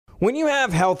When you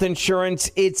have health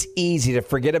insurance, it's easy to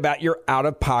forget about your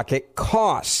out-of-pocket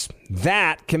costs.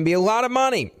 That can be a lot of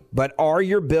money, but are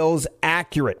your bills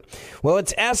accurate? Well,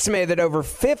 it's estimated that over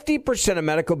 50% of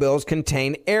medical bills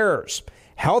contain errors.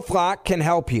 HealthLock can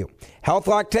help you.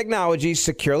 HealthLock technology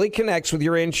securely connects with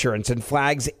your insurance and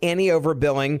flags any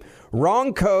overbilling,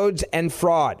 wrong codes, and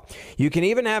fraud. You can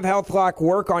even have HealthLock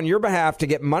work on your behalf to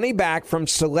get money back from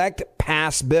select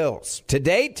past bills. To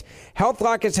date,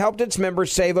 HealthLock has helped its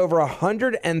members save over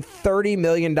 $130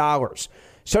 million.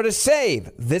 So to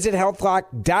save, visit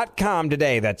healthlock.com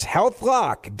today. That's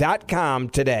healthlock.com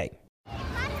today.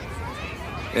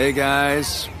 Hey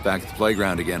guys, back at the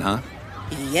playground again, huh?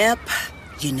 Yep.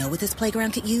 You know what this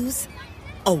playground could use?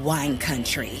 A wine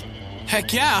country.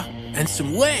 Heck yeah, and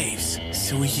some waves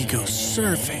so we could go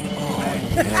surfing.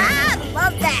 Oh, yeah. Ah,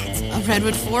 love that. A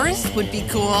redwood forest would be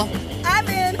cool. I'm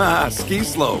in. Ski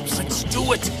slopes. Let's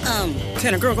do it.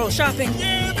 Can a girl go shopping?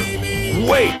 Yeah, baby.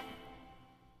 Wait!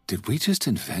 Did we just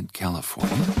invent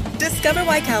California? Discover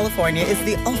why California is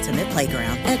the ultimate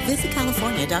playground at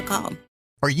visitcalifornia.com.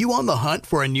 Are you on the hunt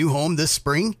for a new home this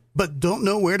spring, but don't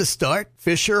know where to start?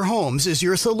 Fisher Homes is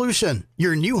your solution.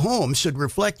 Your new home should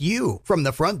reflect you, from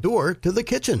the front door to the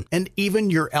kitchen, and even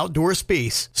your outdoor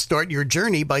space. Start your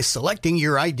journey by selecting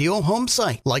your ideal home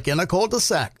site, like in a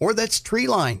cul-de-sac or that's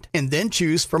tree-lined, and then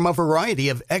choose from a variety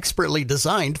of expertly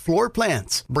designed floor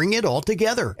plans. Bring it all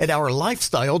together at our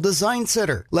Lifestyle Design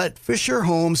Center. Let Fisher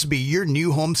Homes be your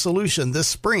new home solution this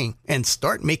spring and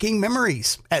start making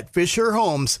memories at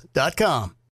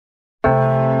FisherHomes.com.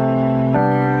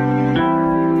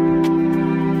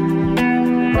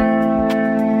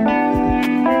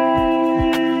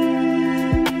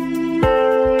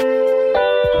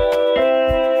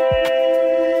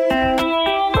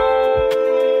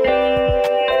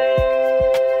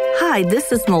 Hi,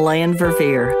 this is Malayan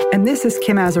Verveer. And this is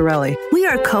Kim Azzarelli. We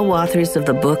are co-authors of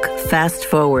the book Fast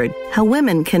Forward, How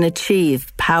Women Can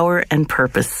Achieve Power and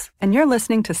Purpose. And you're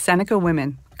listening to Seneca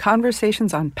Women,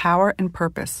 Conversations on Power and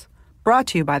Purpose, brought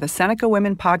to you by the Seneca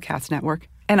Women Podcast Network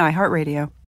and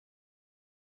iHeartRadio.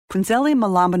 Phunzile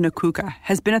Mlambo Ngcuka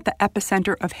has been at the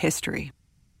epicenter of history.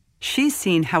 She's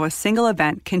seen how a single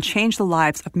event can change the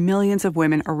lives of millions of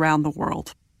women around the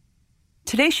world.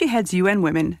 Today she heads UN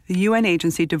Women, the UN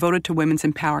agency devoted to women's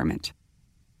empowerment.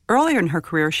 Earlier in her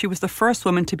career, she was the first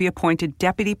woman to be appointed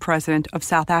Deputy President of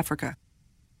South Africa.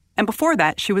 And before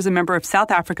that, she was a member of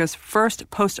South Africa's first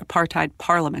post-apartheid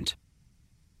parliament.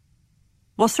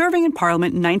 While serving in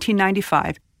Parliament in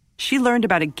 1995, she learned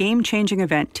about a game-changing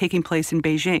event taking place in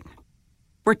Beijing,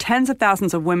 where tens of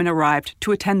thousands of women arrived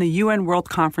to attend the UN World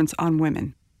Conference on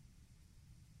Women.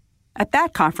 At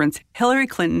that conference, Hillary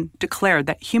Clinton declared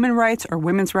that human rights are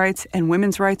women's rights and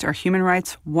women's rights are human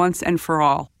rights once and for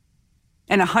all.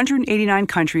 And 189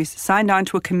 countries signed on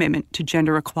to a commitment to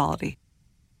gender equality.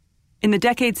 In the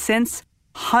decades since,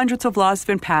 hundreds of laws have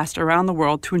been passed around the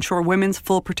world to ensure women's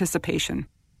full participation,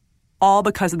 all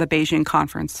because of the Beijing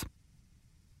conference.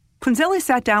 Phunzile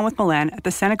sat down with Milan at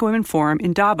the Seneca Women Forum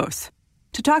in Davos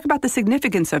to talk about the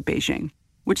significance of Beijing,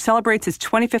 which celebrates its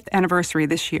 25th anniversary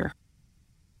this year.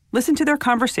 Listen to their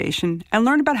conversation and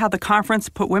learn about how the conference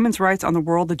put women's rights on the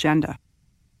world agenda,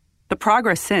 the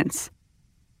progress since,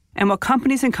 and what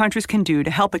companies and countries can do to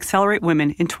help accelerate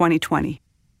women in 2020.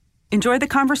 Enjoy the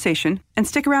conversation and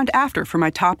stick around after for my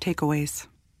top takeaways.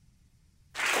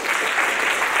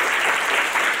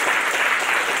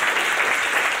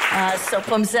 So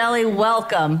Phunzile,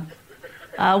 welcome.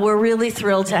 We're really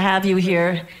thrilled to have you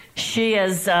here. She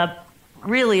is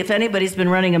really, if anybody's been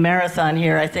running a marathon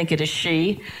here, I think it is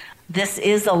she. This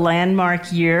is a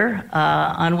landmark year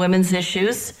on women's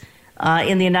issues.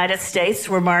 In the United States,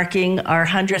 we're marking our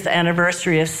 100th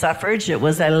anniversary of suffrage. It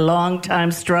was a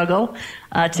long-time struggle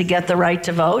to get the right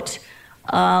to vote.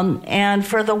 And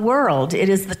for the world, it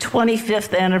is the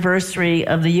 25th anniversary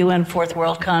of the UN Fourth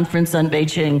World Conference on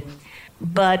Beijing.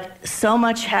 But so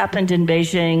much happened in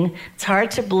Beijing, it's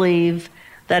hard to believe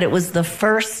that it was the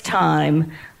first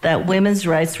time that women's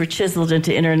rights were chiseled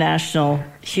into international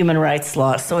human rights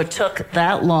law. So it took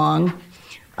that long.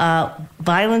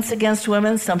 Violence against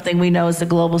women, something we know is a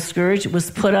global scourge, was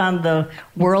put on the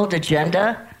world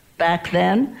agenda back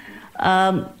then.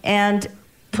 And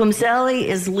Phunzile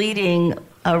is leading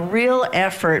a real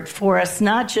effort for us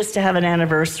not just to have an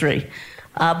anniversary,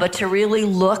 but to really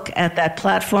look at that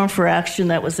platform for action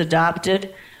that was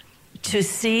adopted, to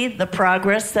see the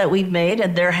progress that we've made,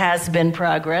 and there has been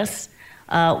progress.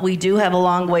 We do have a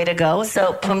long way to go.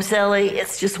 So, Phunzile,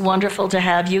 it's just wonderful to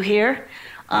have you here.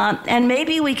 And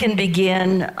maybe we can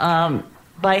begin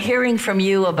by hearing from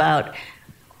you about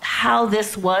how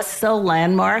this was so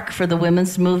landmark for the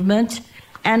women's movement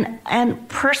and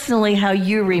personally how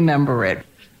you remember it.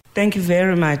 Thank you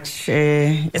very much.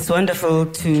 It's wonderful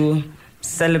to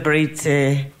celebrate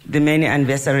the many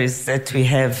anniversaries that we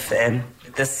have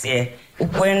this year.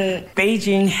 When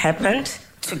Beijing happened,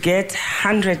 to get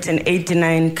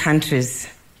 189 countries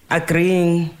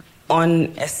agreeing on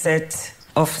a set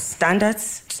of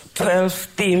standards, 12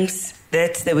 themes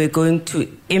that they were going to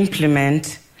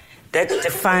implement that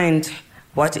defined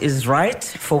what is right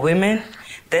for women,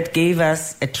 that gave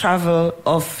us a travel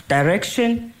of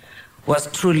direction,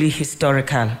 was truly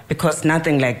historical because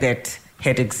nothing like that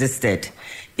had existed.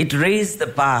 It raised the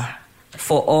bar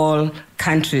for all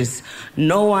countries.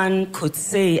 No one could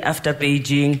say after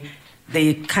Beijing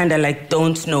they kind of like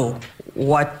don't know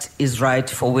what is right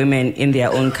for women in their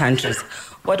own countries.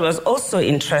 What was also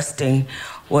interesting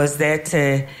was that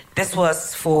this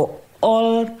was for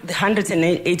all the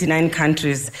 189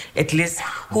 countries, at least,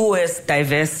 who were as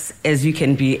diverse as you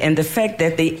can be. And the fact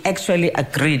that they actually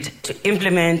agreed to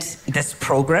implement this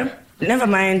program, never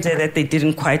mind that they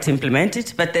didn't quite implement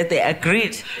it, but that they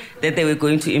agreed that they were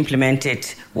going to implement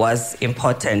it was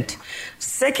important.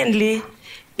 Secondly,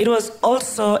 it was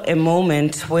also a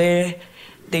moment where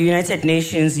the United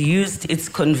Nations used its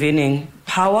convening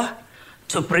power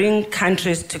to bring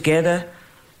countries together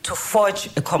to forge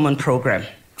a common program,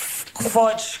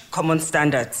 forge common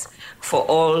standards for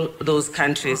all those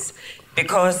countries.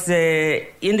 Because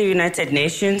in the United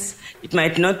Nations, it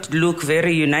might not look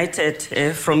very united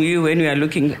from you when you are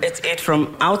looking at it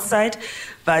from outside,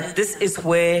 but this is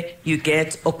where you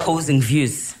get opposing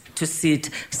views to sit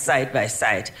side by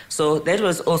side. So that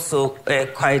was also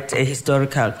quite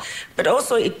historical. But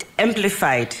also it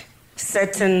amplified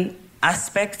certain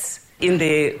aspects within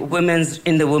the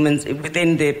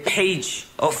page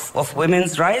of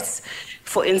women's rights.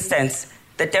 For instance,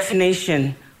 the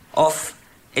definition of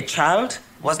a child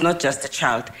was not just a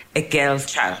child, a girl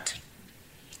child.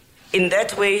 In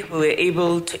that way, we were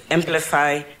able to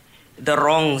amplify the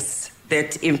wrongs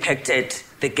that impacted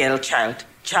the girl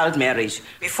child marriage.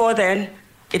 Before then,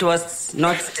 it was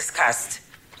not discussed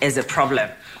as a problem.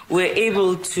 We were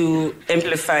able to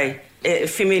amplify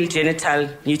female genital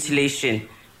mutilation.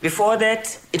 Before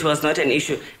that, it was not an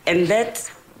issue. And that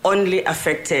only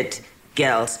affected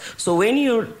girls. So when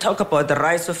you talk about the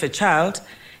rights of a child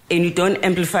and you don't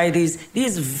amplify these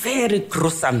very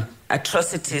gruesome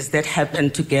atrocities that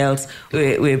happened to girls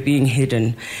were being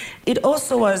hidden. It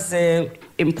also was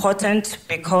important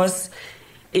because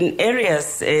in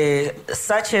areas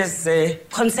such as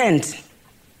consent,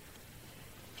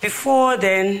 before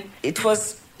then, it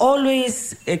was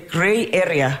always a gray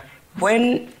area.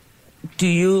 When do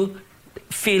you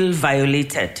feel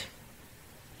violated?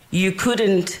 You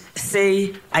couldn't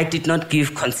say, I did not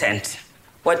give consent.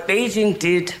 What Beijing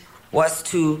did was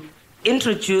to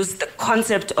introduce the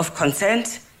concept of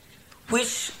consent,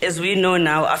 which, as we know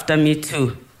now after Me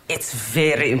Too, it's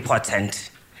very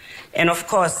important. And of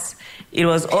course, it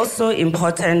was also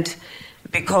important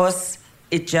because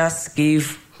it just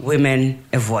gave women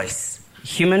a voice.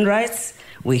 Human rights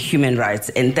were human rights,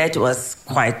 and that was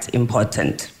quite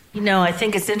important. You know, I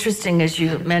think it's interesting, as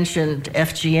you mentioned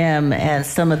FGM and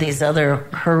some of these other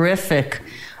horrific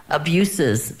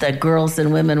abuses that girls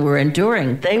and women were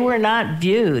enduring. They were not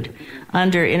viewed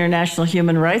under international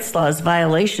human rights law as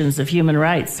violations of human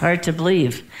rights. Hard to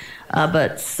believe.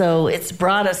 But so it's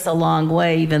brought us a long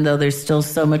way, even though there's still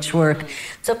so much work.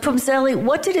 So Phumzile,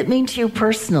 what did it mean to you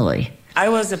personally? I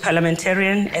was a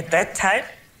parliamentarian at that time,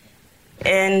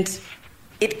 and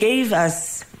it gave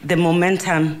us the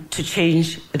momentum to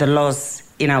change the laws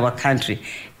in our country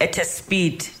at a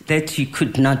speed that you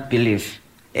could not believe.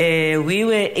 We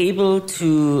were able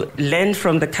to learn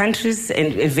from the countries,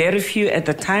 and very few at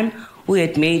the time, who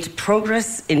had made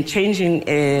progress in changing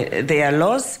their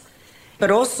laws. But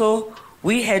also,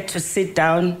 we had to sit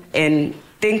down and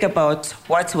think about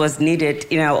what was needed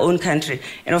in our own country.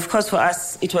 And of course, for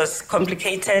us, it was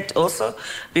complicated also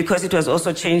because it was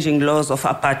also changing laws of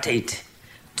apartheid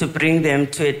to bring them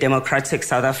to a democratic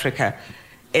South Africa,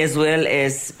 as well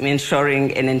as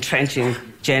ensuring and entrenching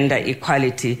gender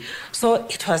equality. So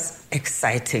it was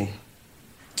exciting,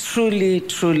 truly,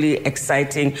 truly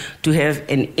exciting to have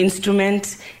an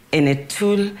instrument and a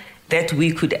tool that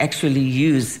we could actually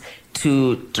use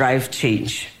to drive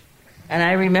change. And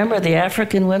I remember the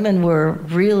African women were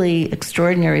really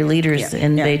extraordinary leaders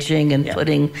in Beijing and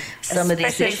putting some of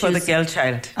these issues for the girl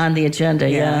child on the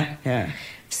agenda.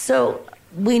 So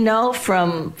we know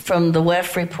from the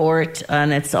WEF report,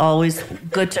 and it's always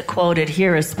good to quote it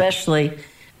here especially,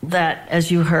 that,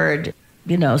 as you heard,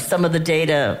 you know, some of the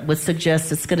data would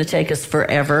suggest it's going to take us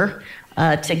forever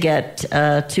to get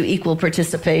to equal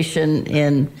participation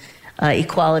in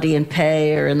equality in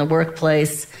pay or in the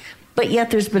workplace. But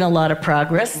yet there's been a lot of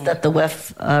progress that the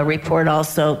WEF report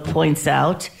also points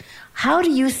out. How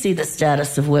do you see the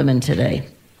status of women today?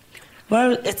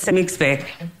 Well, it's a mixed bag.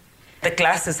 The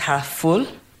glass is half full.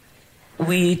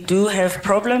 We do have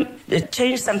problem. The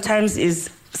change sometimes is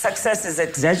success is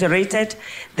exaggerated.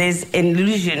 There's an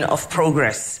illusion of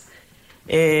progress.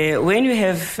 When you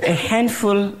have a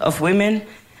handful of women,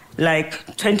 like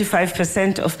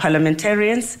 25% of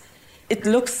parliamentarians, it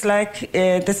looks like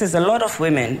this is a lot of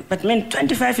women. But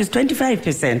 25 is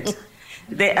 25%.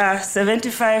 There are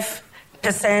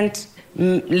 75%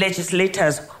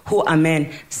 legislators who are men.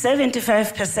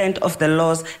 75% of the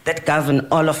laws that govern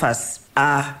all of us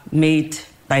are made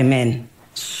by men.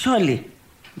 Surely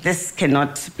this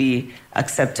cannot be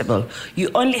acceptable. You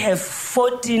only have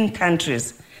 14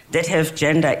 countries that have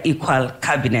gender equal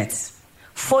cabinets.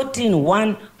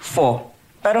 14, 4.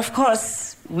 But of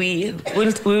course, we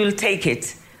will take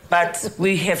it. But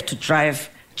we have to drive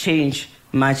change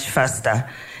much faster.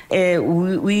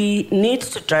 We need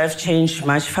to drive change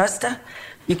much faster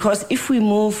because if we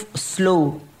move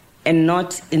slow and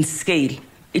not in scale,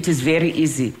 it is very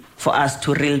easy for us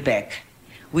to reel back.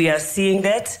 We are seeing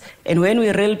that, and when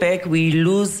we reel back, we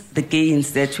lose the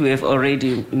gains that we have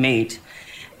already made.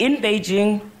 In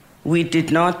Beijing, we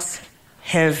did not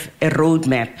have a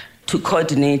roadmap to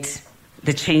coordinate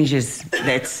the changes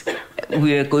that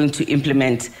we are going to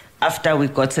implement after we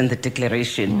got in the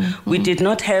declaration. Mm-hmm. We did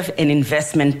not have an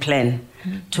investment plan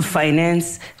to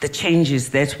finance the changes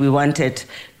that we wanted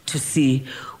to see.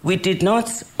 We did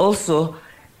not also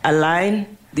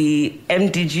align the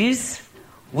MDGs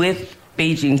with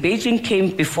Beijing. Beijing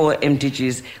came before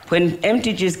MDGs. When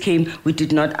MDGs came, we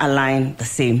did not align the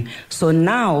same. So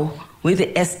now, with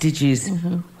the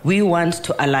SDGs, we want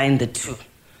to align the two.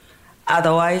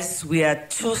 Otherwise, we are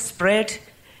too spread,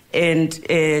 and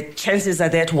chances are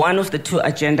that one of the two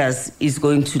agendas is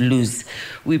going to lose.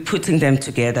 We're putting them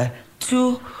together.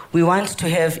 2, we want to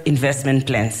have investment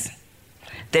plans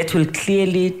that will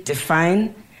clearly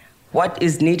define what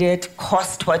is needed,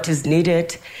 cost what is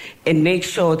needed, and make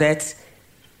sure that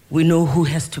we know who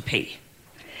has to pay.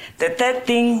 The third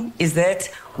thing is that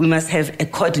we must have a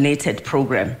coordinated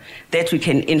program that we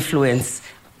can influence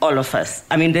all of us.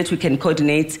 That we can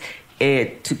coordinate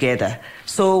together.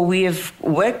 So we have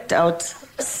worked out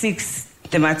 6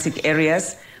 thematic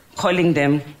areas, calling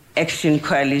them action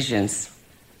coalitions.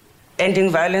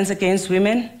 Ending violence against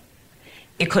women,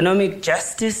 economic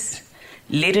justice,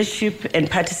 leadership and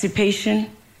participation,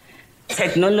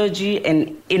 technology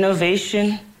and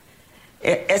innovation,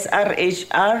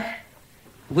 SRHR,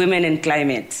 women and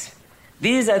climate.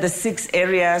 These are the 6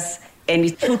 areas, and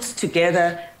it puts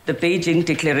together the Beijing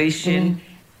Declaration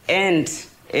and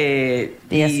the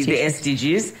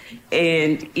SDGs,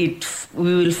 and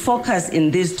we will focus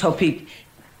in this topic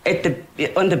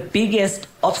on the biggest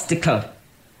obstacle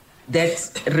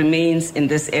that remains in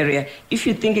this area. If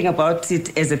you're thinking about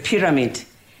it as a pyramid,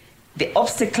 the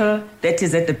obstacle that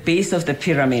is at the base of the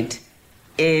pyramid,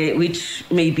 which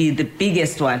may be the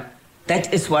biggest one,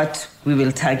 that is what we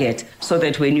will target, so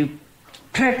that when you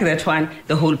crack that one,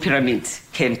 the whole pyramid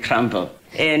can crumble.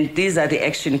 And these are the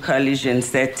action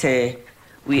coalitions that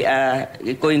we are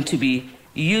going to be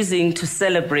using to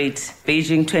celebrate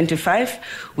Beijing 25.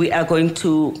 We are going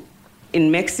to, in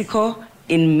Mexico,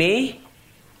 in May,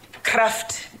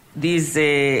 craft these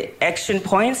action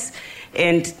points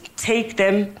and take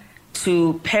them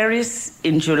to Paris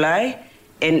in July.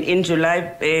 And in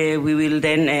July, we will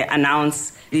then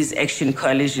announce these action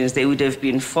coalitions. They would have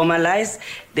been formalized,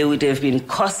 they would have been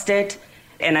costed,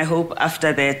 and I hope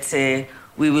after that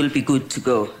we will be good to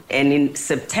go. And in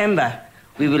September,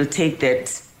 we will take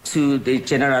that to the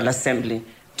General Assembly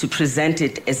to present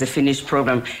it as a finished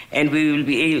program. And we will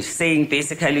be saying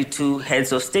basically to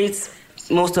heads of states,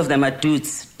 most of them are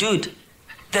dudes, dude,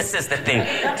 this is the thing.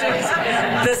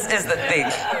 This is the thing.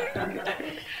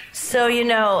 So,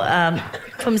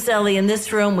 Phumzile, in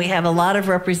this room, we have a lot of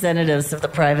representatives of the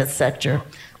private sector,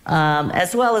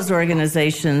 as well as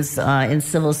organizations in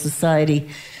civil society.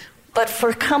 But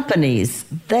for companies,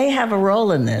 they have a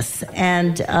role in this.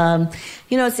 And,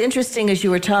 it's interesting as you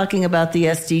were talking about the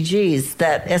SDGs,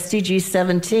 that SDG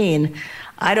 17,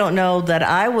 I don't know that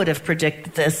I would have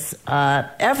predicted this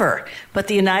ever, but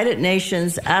the United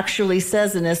Nations actually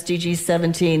says in SDG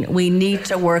 17, we need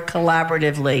to work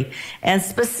collaboratively, and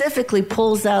specifically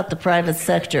pulls out the private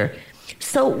sector.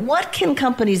 So what can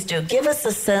companies do? Give us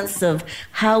a sense of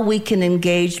how we can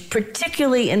engage,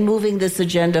 particularly in moving this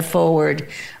agenda forward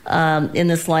in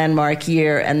this landmark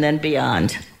year and then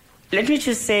beyond. Let me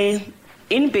just say,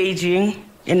 in Beijing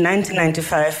in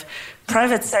 1995,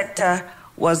 private sector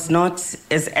was not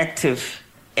as active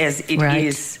as it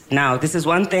is now. This is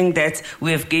one thing that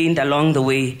we have gained along the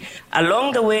way.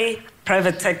 Along the way,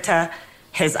 private sector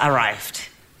has arrived,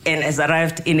 and has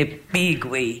arrived in a big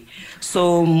way.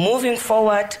 So moving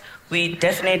forward, we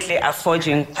definitely are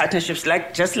forging partnerships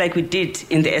just like we did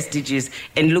in the SDGs,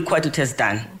 and look what it has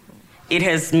done. It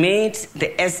has made the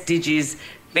SDGs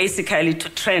basically to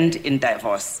trend in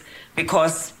divorce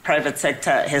because private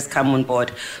sector has come on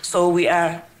board. So we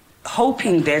are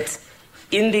hoping that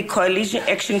in the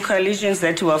action coalitions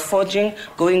that we are forging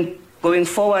going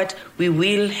forward, we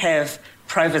will have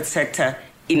private sector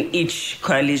in each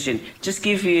coalition. Just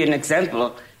give you an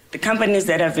example. The companies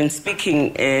that I've been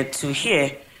speaking to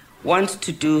here want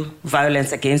to do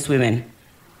violence against women.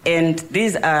 And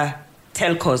these are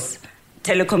telcos,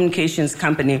 telecommunications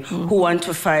company, who want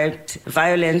to fight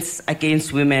violence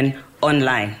against women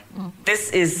online. This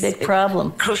is big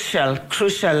problem. Crucial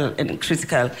and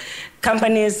critical.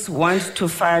 Companies want to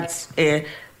fight,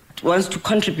 wants to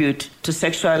contribute to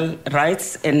sexual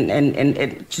rights and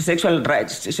to sexual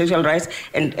rights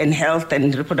and health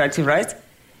and reproductive rights.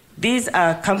 These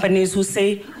are companies who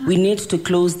say we need to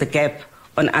close the gap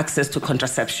on access to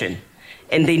contraception.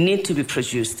 And they need to be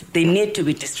produced. They need to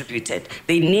be distributed.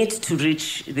 They need to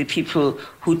reach the people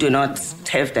who do not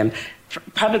have them.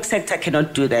 Public sector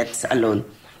cannot do that alone.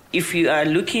 If you are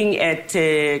looking at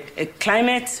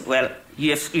climate, well,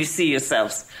 you see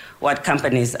yourselves what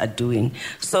companies are doing.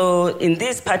 So in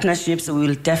these partnerships, we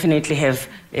will definitely have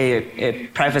a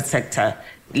private sector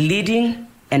leading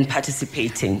and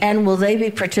participating. And will they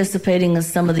be participating in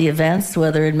some of the events,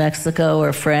 whether in Mexico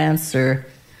or France or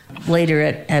later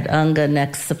at UNGA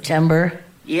next September?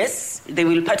 Yes, they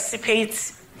will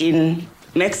participate in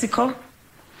Mexico.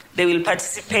 They will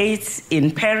participate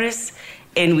in Paris,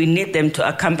 and we need them to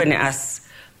accompany us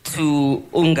to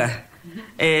UNGA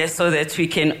so that we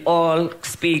can all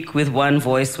speak with one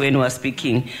voice when we are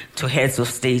speaking to heads of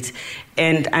state.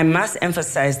 And I must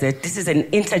emphasize that this is an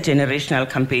intergenerational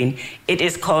campaign. It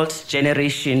is called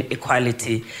Generation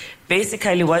Equality.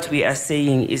 Basically, what we are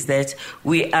saying is that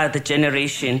we are the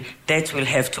generation that will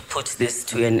have to put this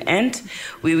to an end.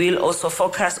 We will also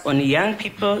focus on young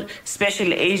people,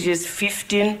 especially ages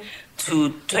 15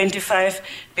 to 25,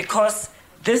 because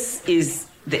this is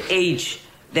the age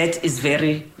that is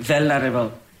very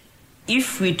vulnerable.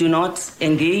 If we do not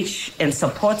engage and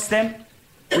support them,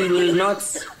 we will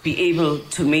not be able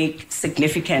to make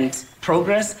significant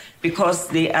progress because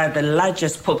they are the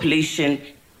largest population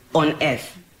on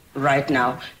earth right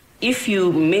now. If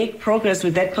you make progress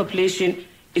with that population,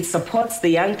 it supports the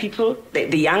young people,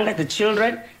 the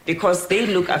children, because they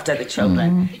look after the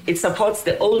children. It supports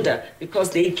the older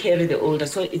because they carry the older.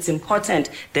 So it's important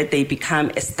that they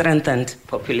become a strengthened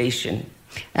population.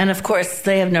 And of course,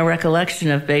 they have no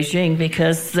recollection of Beijing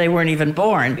because they weren't even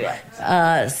born.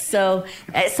 So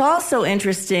it's also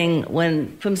interesting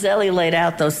when Phumzile laid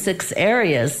out those 6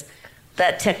 areas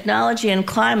that technology and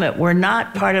climate were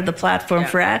not part of the platform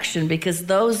for action because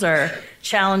those are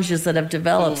challenges that have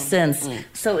developed since.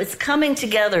 So it's coming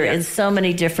together in so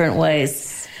many different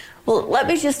ways. Well, let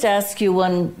me just ask you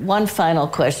one final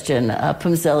question,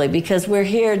 Phumzile, because we're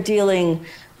here dealing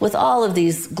with all of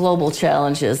these global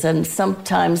challenges, and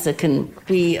sometimes it can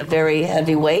be a very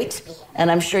heavy weight, and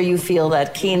I'm sure you feel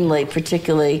that keenly,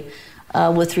 particularly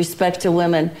with respect to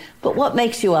women. But what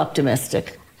makes you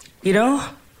optimistic? You know,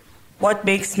 what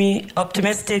makes me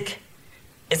optimistic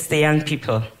is the young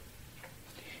people.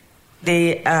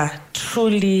 They are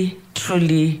truly,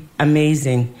 truly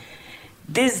amazing.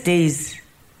 These days,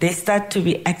 they start to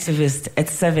be activists at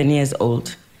 7 years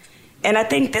old. And I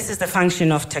think this is the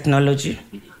function of technology.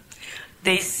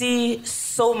 They see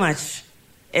so much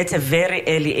at a very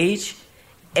early age,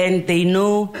 and they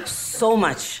know so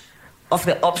much of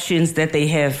the options that they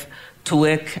have to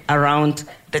work around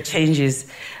the changes.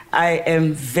 I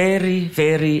am very,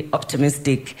 very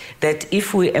optimistic that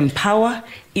if we empower,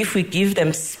 if we give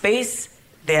them space,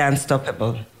 they are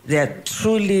unstoppable. They are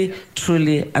truly,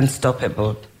 truly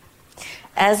unstoppable.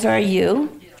 As are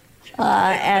you.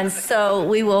 And so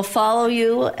we will follow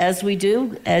you as we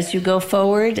do, as you go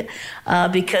forward,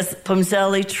 because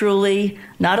Phumzile truly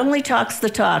not only talks the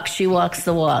talk, she walks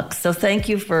the walk. So thank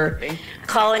you for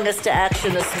calling us to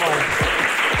action this morning.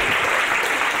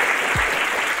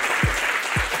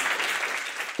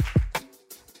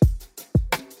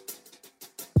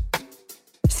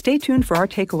 Stay tuned for our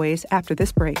takeaways after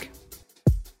this break.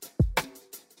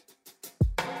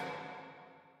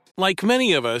 Like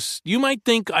many of us, you might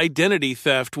think identity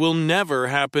theft will never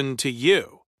happen to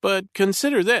you. But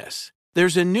consider this.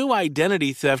 There's a new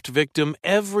identity theft victim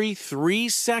every 3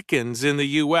 seconds in the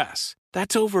U.S.,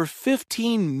 That's over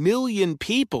 15 million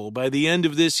people by the end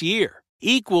of this year,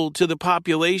 equal to the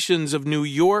populations of New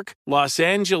York, Los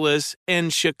Angeles,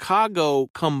 and Chicago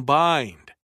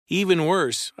combined. Even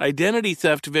worse, identity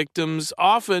theft victims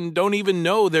often don't even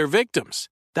know they're victims.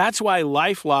 That's why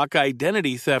LifeLock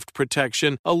Identity Theft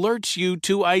Protection alerts you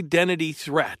to identity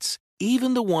threats,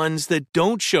 even the ones that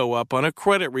don't show up on a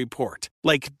credit report,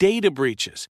 like data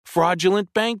breaches,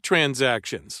 fraudulent bank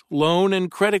transactions, loan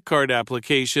and credit card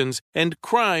applications, and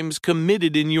crimes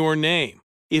committed in your name.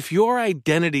 If your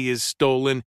identity is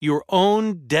stolen, your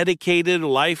own dedicated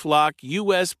LifeLock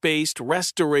US-based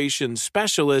restoration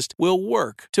specialist will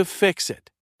work to fix it.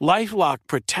 LifeLock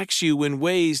protects you in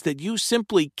ways that you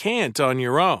simply can't on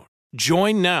your own.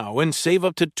 Join now and save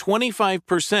up to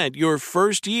 25% your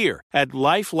first year at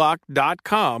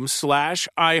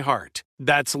LifeLock.com/iHeart.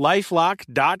 That's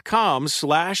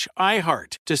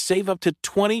LifeLock.com/iHeart to save up to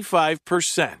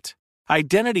 25%.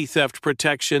 Identity theft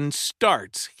protection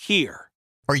starts here.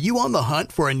 Are you on the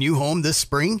hunt for a new home this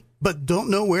spring, but don't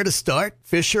know where to start?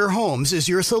 Fisher Homes is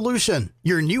your solution.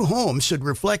 Your new home should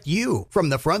reflect you, from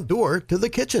the front door to the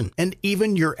kitchen, and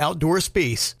even your outdoor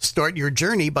space. Start your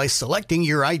journey by selecting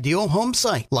your ideal home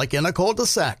site, like in a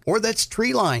cul-de-sac or that's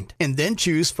tree-lined, and then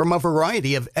choose from a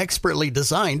variety of expertly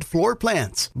designed floor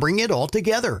plans. Bring it all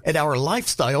together at our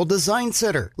Lifestyle Design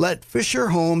Center. Let Fisher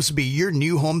Homes be your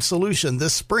new home solution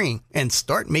this spring and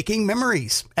start making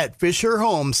memories at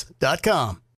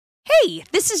FisherHomes.com. Hey,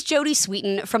 this is Jodie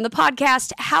Sweetin from the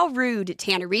podcast How Rude,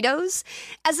 Tanneritos.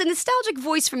 As a nostalgic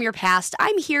voice from your past,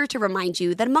 I'm here to remind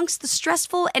you that amongst the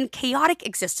stressful and chaotic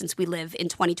existence we live in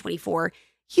 2024,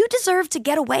 you deserve to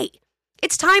get away.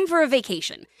 It's time for a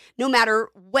vacation, no matter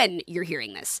when you're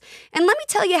hearing this. And let me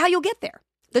tell you how you'll get there.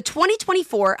 The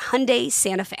 2024 Hyundai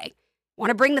Santa Fe.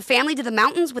 Want to bring the family to the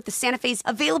mountains with the Santa Fe's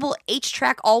available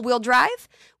H-Track all-wheel drive?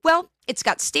 Well, it's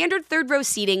got standard third-row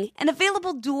seating and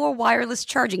available dual wireless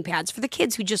charging pads for the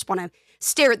kids who just want to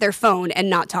stare at their phone and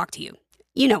not talk to you.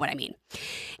 You know what I mean.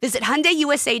 Visit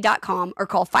HyundaiUSA.com or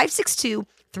call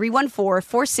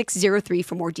 562-314-4603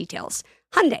 for more details.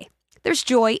 Hyundai, there's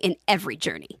joy in every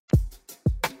journey.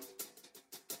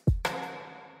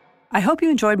 I hope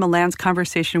you enjoyed Milan's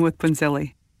conversation with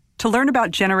Bunzili. To learn about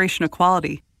generation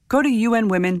equality, go to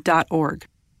unwomen.org.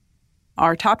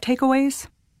 Our top takeaways?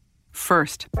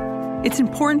 First, it's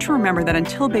important to remember that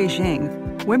until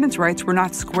Beijing, women's rights were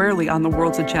not squarely on the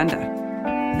world's agenda.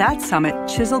 That summit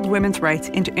chiseled women's rights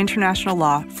into international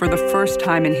law for the first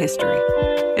time in history.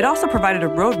 It also provided a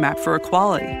roadmap for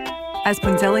equality. As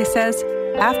Bunzili says,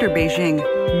 after Beijing,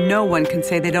 no one can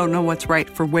say they don't know what's right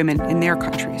for women in their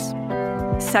countries.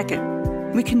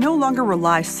 Second, we can no longer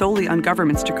rely solely on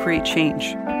governments to create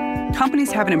change.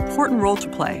 Companies have an important role to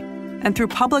play, and through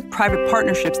public-private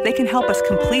partnerships, they can help us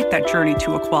complete that journey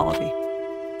to equality.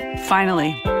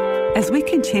 Finally, as we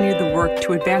continue the work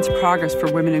to advance progress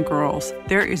for women and girls,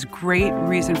 there is great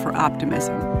reason for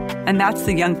optimism, and that's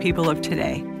the young people of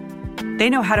today. They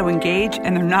know how to engage,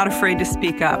 and they're not afraid to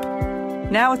speak up.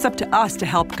 Now it's up to us to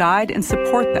help guide and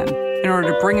support them in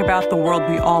order to bring about the world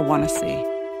we all want to see.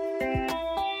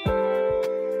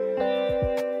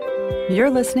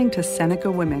 You're listening to Seneca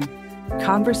Women,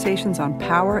 Conversations on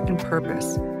Power and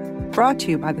Purpose, brought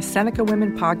to you by the Seneca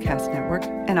Women Podcast Network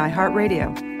and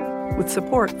iHeartRadio, with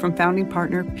support from founding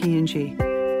partner P&G.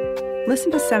 Listen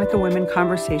to Seneca Women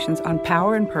Conversations on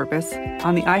Power and Purpose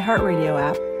on the iHeartRadio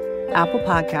app, Apple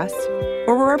Podcasts,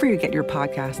 or wherever you get your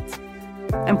podcasts.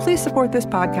 And please support this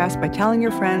podcast by telling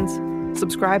your friends,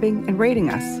 subscribing, and rating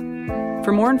us.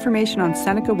 For more information on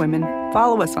Seneca Women,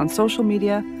 follow us on social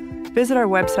media, visit our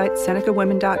website,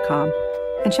 senecawomen.com,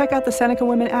 and check out the Seneca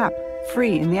Women app,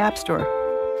 free in the App Store.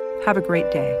 Have a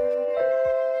great day.